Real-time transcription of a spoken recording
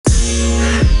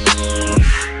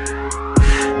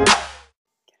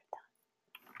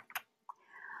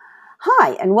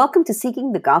Hi, and welcome to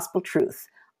Seeking the Gospel Truth.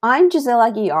 I'm Giselle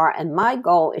Aguiar, and my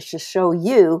goal is to show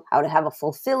you how to have a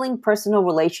fulfilling personal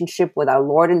relationship with our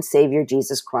Lord and Savior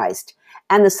Jesus Christ,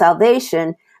 and the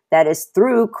salvation that is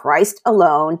through Christ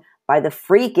alone by the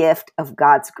free gift of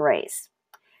God's grace.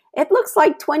 It looks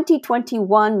like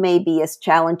 2021 may be as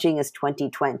challenging as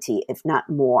 2020, if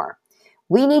not more.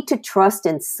 We need to trust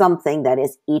in something that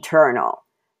is eternal,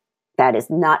 that is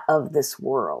not of this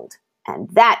world. And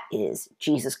that is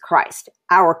Jesus Christ,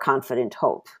 our confident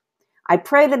hope. I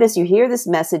pray that as you hear this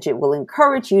message, it will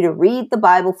encourage you to read the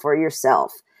Bible for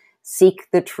yourself. Seek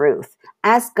the truth.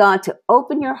 Ask God to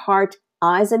open your heart,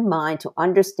 eyes, and mind to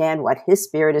understand what His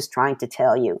Spirit is trying to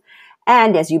tell you.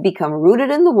 And as you become rooted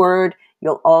in the Word,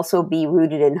 you'll also be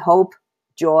rooted in hope,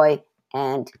 joy,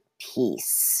 and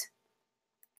peace.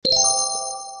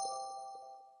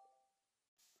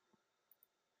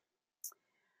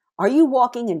 Are you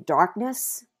walking in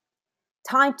darkness?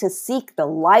 Time to seek the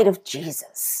light of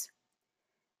Jesus.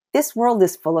 This world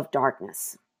is full of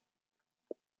darkness.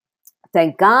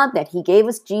 Thank God that He gave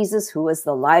us Jesus, who is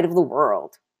the light of the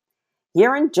world.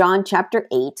 Here in John chapter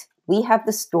 8, we have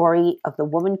the story of the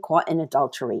woman caught in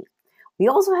adultery. We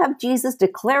also have Jesus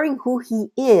declaring who He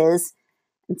is,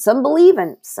 and some believe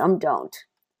and some don't.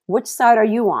 Which side are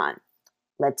you on?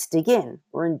 Let's dig in.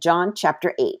 We're in John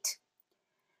chapter 8.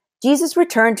 Jesus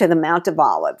returned to the Mount of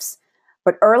Olives,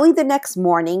 but early the next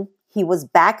morning, He was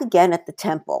back again at the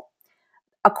temple.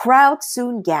 A crowd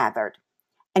soon gathered,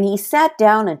 and He sat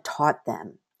down and taught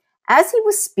them. As He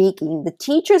was speaking, the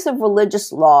teachers of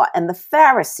religious law and the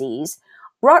Pharisees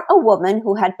brought a woman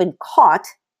who had been caught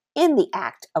in the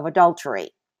act of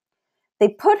adultery. They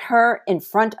put her in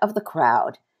front of the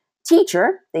crowd.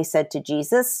 "Teacher," they said to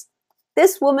Jesus,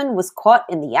 "this woman was caught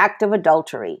in the act of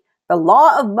adultery. The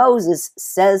law of Moses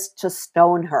says to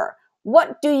stone her.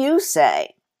 What do you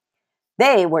say?"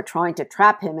 They were trying to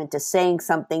trap Him into saying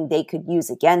something they could use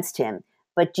against Him,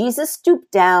 but Jesus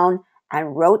stooped down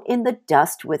and wrote in the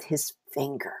dust with His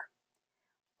finger.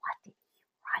 What did He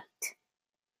write?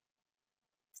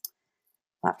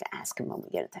 We'll have to ask Him when we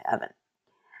get into heaven.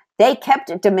 They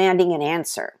kept demanding an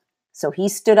answer, so He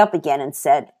stood up again and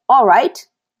said, "All right,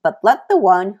 but let the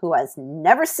one who has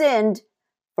never sinned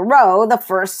throw the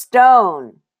first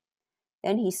stone."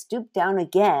 Then He stooped down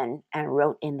again and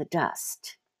wrote in the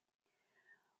dust.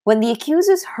 When the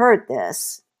accusers heard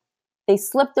this, they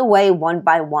slipped away one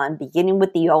by one, beginning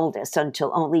with the oldest,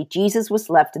 until only Jesus was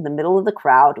left in the middle of the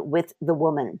crowd with the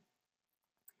woman.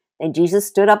 Then Jesus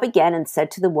stood up again and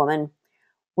said to the woman,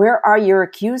 "Where are your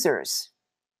accusers?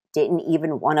 Didn't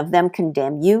even one of them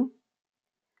condemn you?"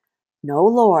 "No,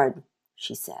 Lord,"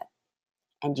 she said.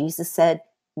 And Jesus said,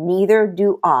 "Neither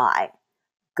do I.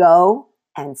 Go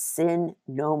and sin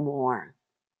no more."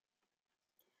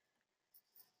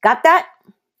 Got that?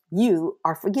 You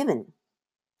are forgiven.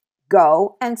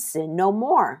 Go and sin no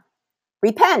more.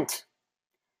 Repent.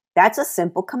 That's a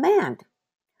simple command.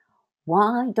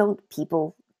 Why don't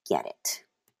people get it?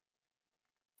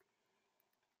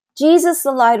 Jesus,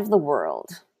 the light of the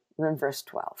world. We're in verse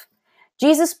 12.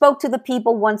 Jesus spoke to the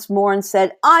people once more and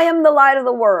said, "I am the light of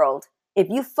the world. If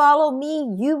you follow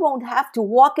me, you won't have to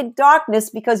walk in darkness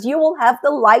because you will have the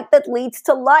light that leads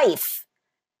to life."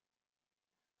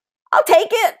 I'll take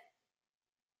it.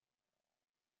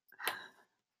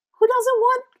 Who doesn't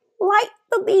want light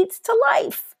that leads to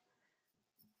life?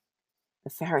 The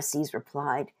Pharisees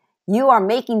replied, "You are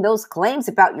making those claims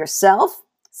about yourself?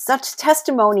 Such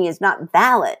testimony is not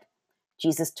valid."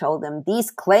 Jesus told them,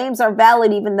 "These claims are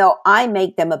valid even though I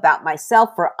make them about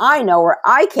myself, for I know where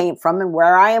I came from and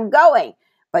where I am going.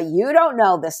 But you don't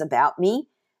know this about me.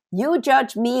 You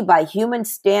judge me by human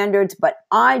standards, but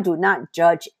I do not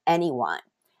judge anyone.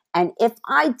 And if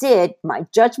I did, my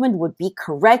judgment would be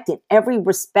correct in every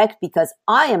respect because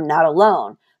I am not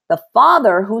alone. The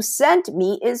Father who sent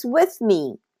me is with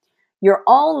me. Your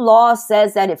own law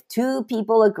says that if two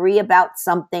people agree about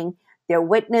something, their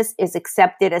witness is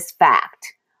accepted as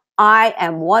fact. I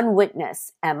am one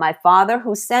witness, and my Father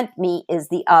who sent me is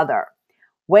the other.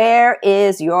 Where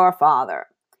is your Father?"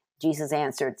 Jesus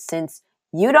answered, "Since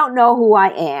you don't know who I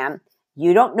am,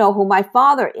 you don't know who my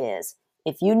Father is.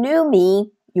 If you knew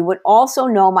me, you would also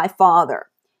know my Father."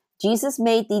 Jesus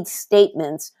made these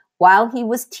statements while He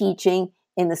was teaching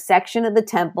in the section of the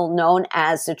temple known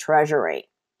as the treasury.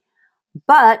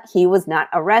 But He was not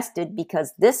arrested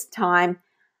because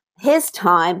His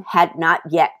time had not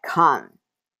yet come.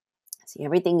 See,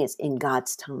 everything is in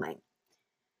God's time.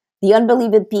 The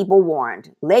unbelieving people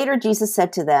warned. Later, Jesus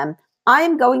said to them, "I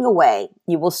am going away.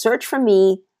 You will search for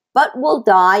me, but will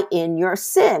die in your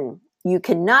sin. You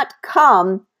cannot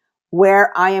come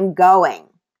where I am going."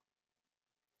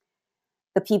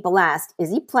 The people asked, "Is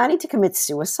he planning to commit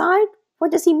suicide?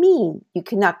 What does he mean? You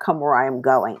cannot come where I am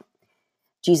going."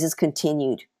 Jesus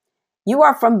continued, "You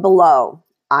are from below.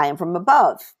 I am from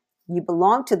above. You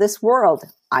belong to this world.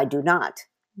 I do not.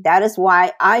 That is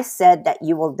why I said that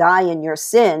you will die in your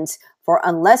sins, for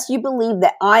unless you believe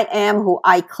that I am who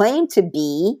I claim to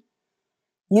be,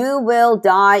 you will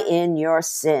die in your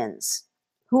sins."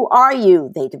 "Who are you?"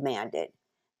 they demanded.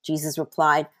 Jesus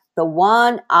replied, "The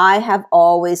one I have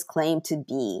always claimed to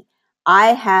be.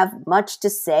 I have much to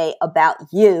say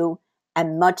about you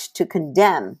and much to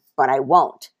condemn, but I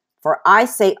won't. For I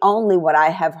say only what I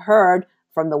have heard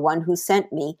from the one who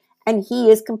sent me, and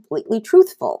he is completely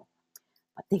truthful."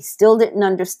 But they still didn't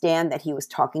understand that he was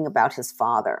talking about his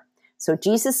Father. So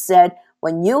Jesus said,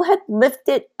 "When you have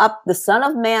lifted up the Son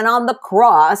of Man on the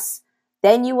cross,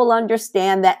 then you will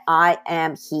understand that I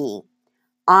am he.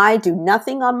 I do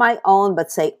nothing on my own,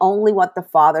 but say only what the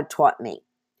Father taught me.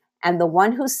 And the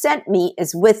one who sent me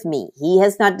is with me. He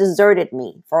has not deserted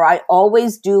me, for I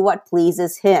always do what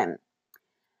pleases him."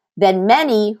 Then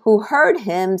many who heard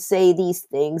him say these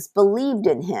things believed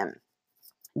in him.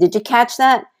 Did you catch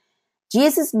that?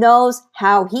 Jesus knows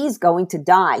how he's going to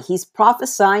die. He's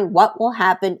prophesying what will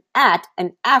happen at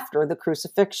and after the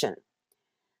crucifixion.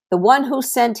 The one who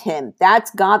sent him,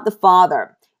 that's God the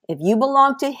Father. If you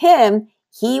belong to him,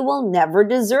 he will never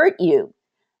desert you.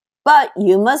 But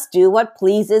you must do what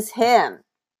pleases him.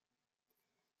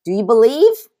 Do you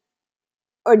believe?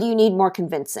 Or do you need more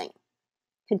convincing?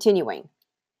 Continuing.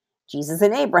 Jesus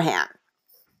and Abraham.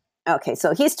 Okay,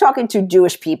 so he's talking to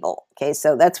Jewish people. Okay,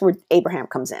 so that's where Abraham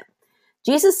comes in.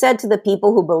 Jesus said to the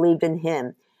people who believed in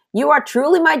him, "You are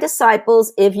truly my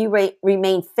disciples if you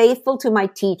remain faithful to my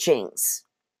teachings."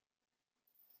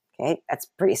 Okay, that's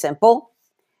pretty simple.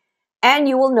 "And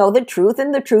you will know the truth,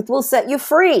 and the truth will set you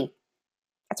free."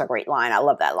 That's a great line. I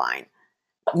love that line.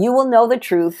 You will know the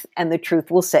truth, and the truth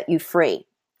will set you free.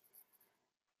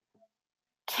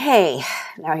 Okay,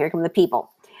 now here come the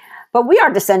people. "But we are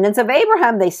descendants of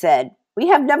Abraham," they said. "We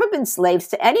have never been slaves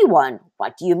to anyone.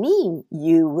 What do you mean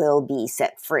you will be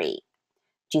set free?"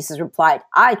 Jesus replied,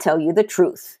 "I tell you the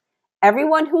truth.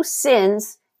 Everyone who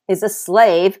sins is a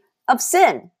slave of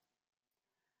sin.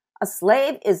 A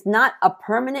slave is not a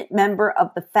permanent member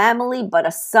of the family, but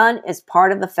a son is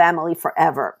part of the family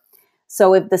forever.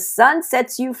 So if the Son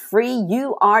sets you free,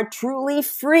 you are truly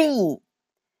free.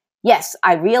 Yes,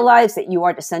 I realize that you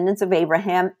are descendants of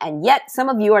Abraham, and yet some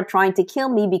of you are trying to kill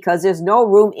me because there's no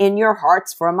room in your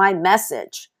hearts for my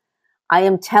message. I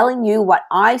am telling you what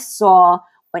I saw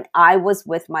when I was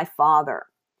with my father.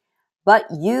 But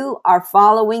you are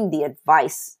following the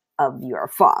advice of your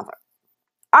father."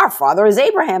 "Our father is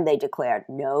Abraham," they declared.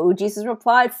 "No," Jesus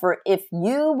replied, "for if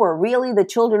you were really the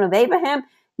children of Abraham,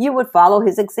 you would follow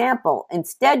his example.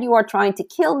 Instead, you are trying to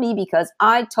kill me because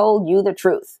I told you the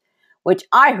truth, which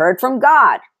I heard from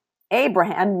God.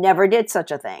 Abraham never did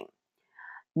such a thing."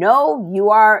 "No, you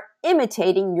are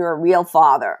imitating your real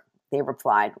father," they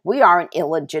replied. "We aren't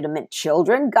illegitimate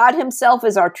children. God himself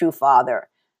is our true father."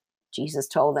 Jesus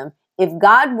told them, "If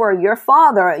God were your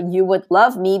father, you would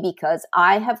love me because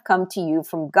I have come to you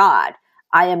from God.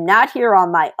 I am not here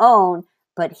on my own,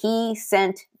 but he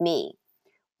sent me.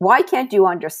 Why can't you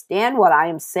understand what I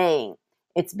am saying?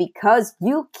 It's because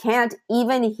you can't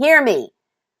even hear me.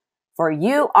 For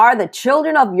you are the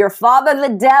children of your father,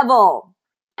 the devil,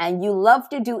 and you love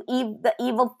to do the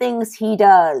evil things he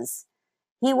does.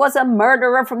 He was a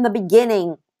murderer from the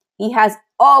beginning. He has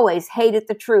always hated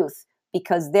the truth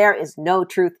because there is no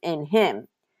truth in him.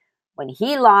 When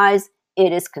he lies,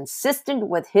 it is consistent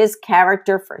with his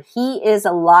character, for he is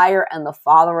a liar and the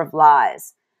father of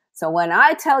lies. So when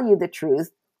I tell you the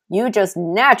truth, you just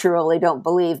naturally don't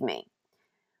believe me.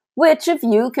 Which of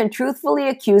you can truthfully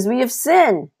accuse me of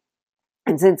sin?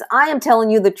 And since I am telling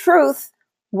you the truth,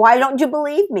 why don't you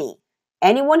believe me?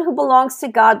 Anyone who belongs to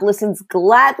God listens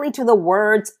gladly to the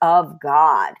words of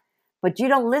God. But you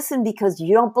don't listen because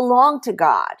you don't belong to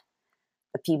God."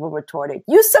 The people retorted,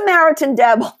 "You Samaritan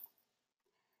devil!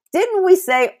 Didn't we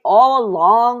say all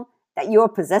along that you were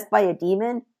possessed by a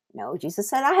demon?" "No," Jesus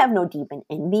said, "I have no demon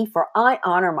in me, for I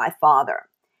honor my Father,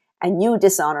 and you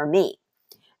dishonor me.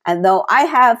 And though I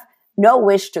have no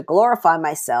wish to glorify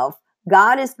myself,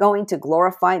 God is going to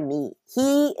glorify me.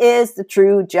 He is the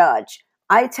true judge.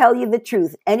 I tell you the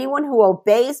truth, anyone who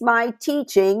obeys my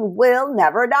teaching will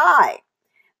never die."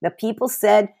 The people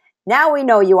said, "Now we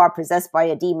know you are possessed by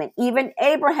a demon. Even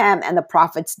Abraham and the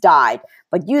prophets died.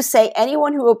 But you say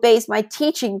anyone who obeys my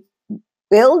teaching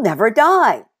will never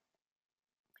die.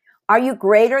 Are you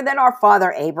greater than our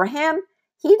father Abraham?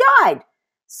 He died.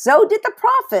 So did the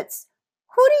prophets.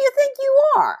 Who do you think you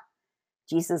are?"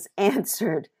 Jesus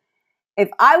answered, if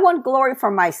I want glory for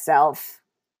myself,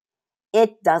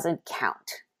 it doesn't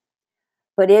count.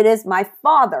 But it is my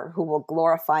Father who will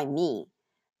glorify me.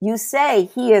 You say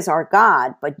he is our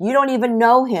God, but you don't even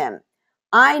know him.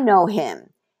 I know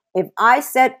him. If I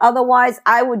said otherwise,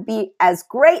 I would be as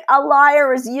great a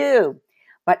liar as you.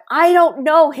 But I don't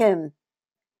know him.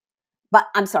 But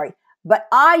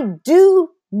I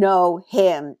do know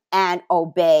him and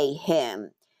obey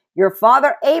him. Your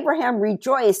father Abraham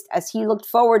rejoiced as he looked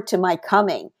forward to my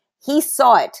coming. He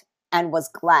saw it and was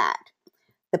glad.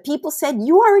 The people said,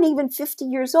 you aren't even 50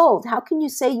 years old. How can you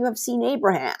say you have seen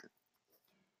Abraham?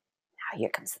 Now here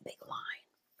comes the big line.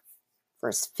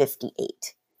 Verse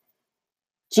 58.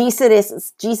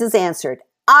 Jesus answered,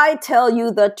 I tell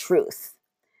you the truth.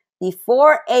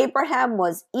 Before Abraham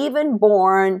was even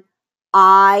born,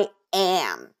 I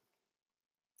am.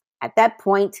 At that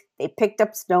point, they picked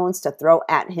up stones to throw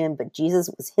at him, but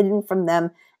Jesus was hidden from them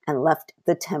and left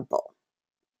the temple.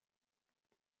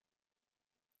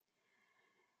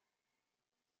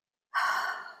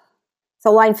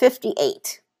 So line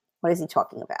 58, what is he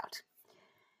talking about?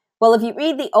 Well, if you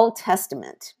read the Old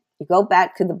Testament, you go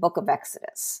back to the book of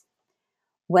Exodus.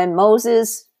 When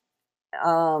Moses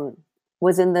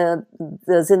was in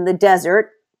the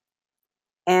desert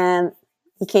and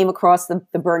he came across the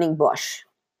burning bush.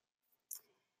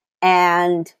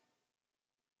 And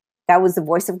that was the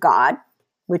voice of God,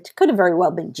 which could have very well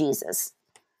been Jesus.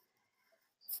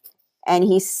 And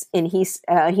he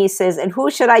says, and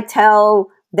who should I tell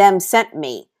them sent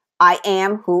me? I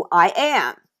am who I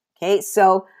am. Okay,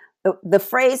 so the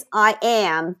phrase I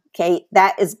am, okay,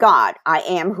 that is God. I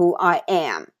am who I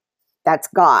am. That's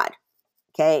God.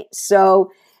 Okay,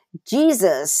 so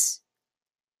Jesus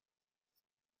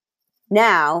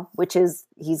now, which is,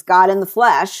 he's God in the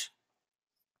flesh,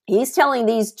 he's telling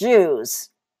these Jews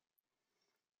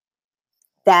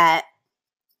that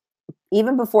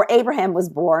even before Abraham was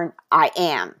born, I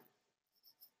am.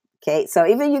 Okay, so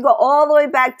even you go all the way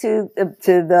back to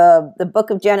the book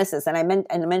of Genesis, and I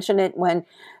mentioned it when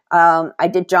I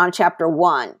did John chapter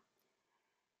 1.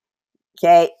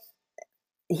 Okay,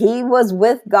 he was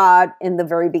with God in the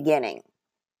very beginning.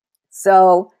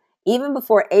 So even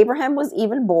before Abraham was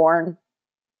even born,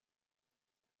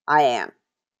 I am.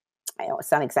 I know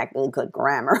it's not exactly good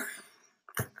grammar.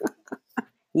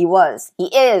 He was.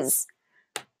 He is.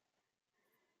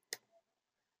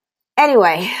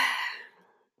 Anyway,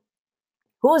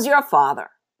 who is your father?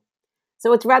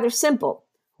 So it's rather simple.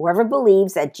 Whoever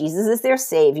believes that Jesus is their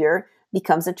Savior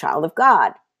becomes a child of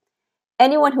God.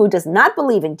 Anyone who does not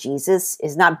believe in Jesus,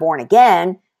 is not born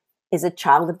again, is a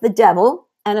child of the devil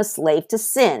and a slave to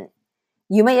sin.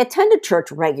 You may attend a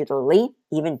church regularly,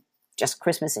 even just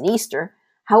Christmas and Easter.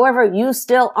 However, you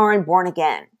still aren't born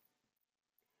again.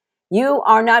 You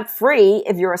are not free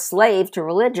if you're a slave to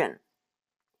religion.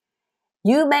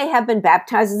 You may have been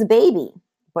baptized as a baby,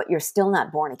 but you're still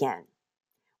not born again.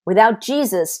 Without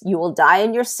Jesus, you will die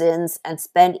in your sins and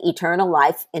spend eternal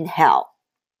life in hell.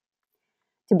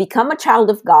 To become a child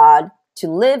of God, to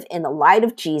live in the light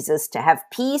of Jesus, to have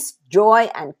peace, joy,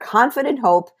 and confident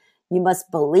hope, you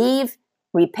must believe,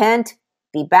 repent,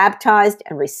 be baptized,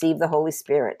 and receive the Holy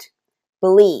Spirit.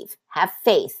 Believe, have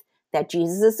faith that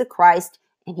Jesus is the Christ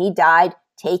and he died,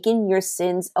 taking your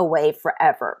sins away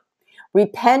forever.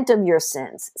 Repent of your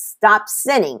sins. Stop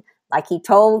sinning, like he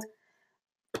told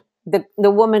the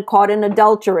woman caught in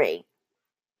adultery.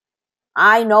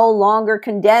 I no longer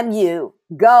condemn you.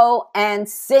 Go and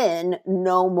sin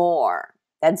no more.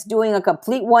 That's doing a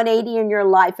complete 180 in your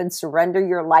life and surrender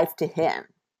your life to him.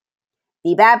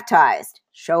 Be baptized.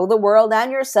 Show the world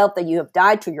and yourself that you have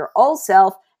died to your old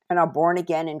self and are born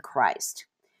again in Christ.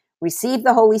 Receive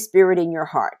the Holy Spirit in your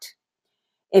heart.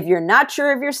 If you're not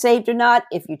sure if you're saved or not,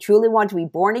 if you truly want to be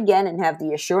born again and have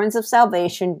the assurance of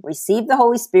salvation, receive the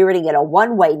Holy Spirit and get a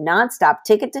one-way, non-stop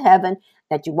ticket to heaven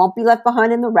that you won't be left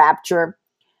behind in the rapture.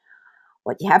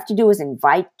 What you have to do is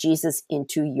invite Jesus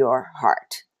into your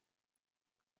heart.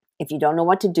 If you don't know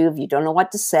what to do, if you don't know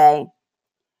what to say,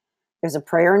 there's a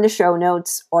prayer in the show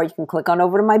notes, or you can click on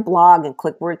over to my blog and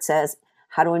click where it says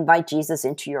how to invite Jesus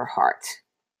into your heart.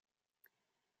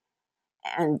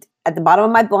 And at the bottom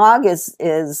of my blog is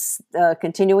the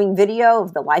continuing video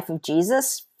of the life of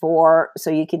Jesus so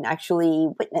you can actually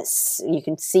witness. You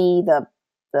can see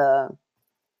the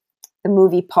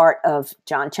movie part of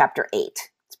John chapter 8.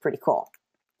 It's pretty cool.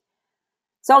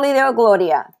 Soli Deo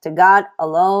Gloria. To God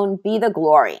alone be the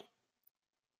glory.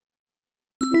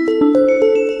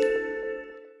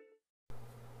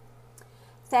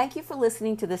 Thank you for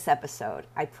listening to this episode.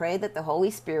 I pray that the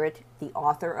Holy Spirit, the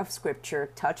author of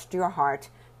Scripture, touched your heart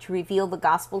to reveal the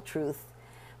gospel truth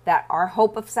that our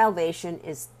hope of salvation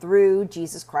is through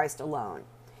Jesus Christ alone.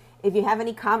 If you have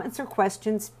any comments or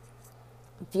questions,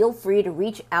 feel free to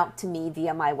reach out to me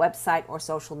via my website or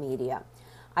social media.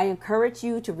 I encourage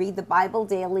you to read the Bible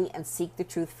daily and seek the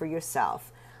truth for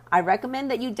yourself. I recommend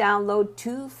that you download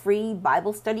 2 free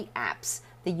Bible study apps,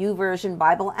 the YouVersion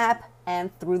Bible app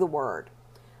and Through the Word.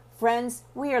 Friends,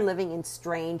 we are living in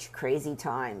strange, crazy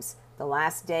times, the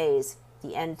last days,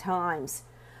 the end times.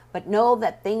 But know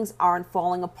that things aren't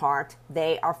falling apart,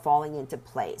 they are falling into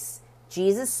place.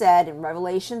 Jesus said in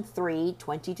Revelation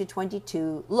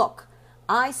 3:20-22, "Look,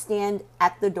 I stand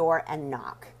at the door and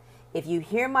knock. If you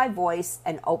hear my voice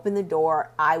and open the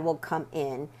door, I will come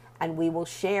in, and we will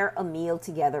share a meal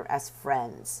together as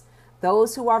friends.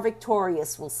 Those who are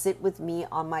victorious will sit with me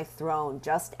on my throne,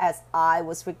 just as I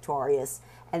was victorious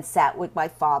and sat with my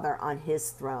Father on his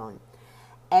throne."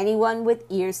 Anyone with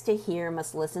ears to hear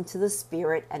must listen to the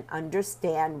Spirit and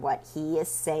understand what he is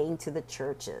saying to the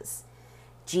churches.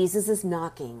 Jesus is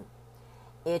knocking.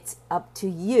 It's up to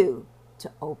you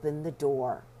to open the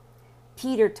door.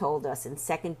 Peter told us in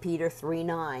 2 Peter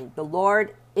 3:9, the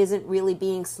Lord isn't really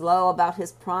being slow about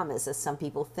his promise, as some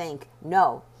people think.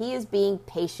 No, he is being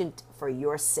patient for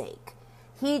your sake.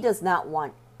 He does not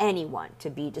want anyone to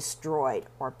be destroyed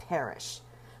or perish,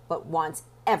 but wants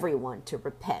everyone to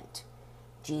repent.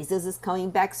 Jesus is coming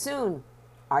back soon.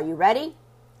 Are you ready?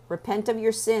 Repent of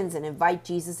your sins and invite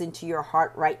Jesus into your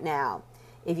heart right now.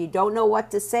 If you don't know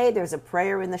what to say, there's a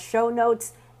prayer in the show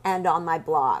notes and on my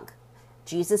blog.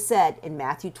 Jesus said in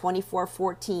Matthew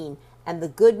 24:14, "And the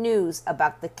good news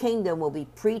about the kingdom will be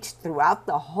preached throughout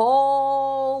the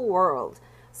whole world,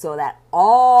 so that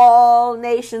all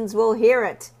nations will hear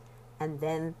it, and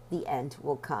then the end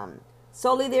will come."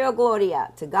 Soli Deo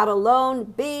Gloria. To God alone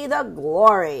be the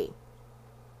glory.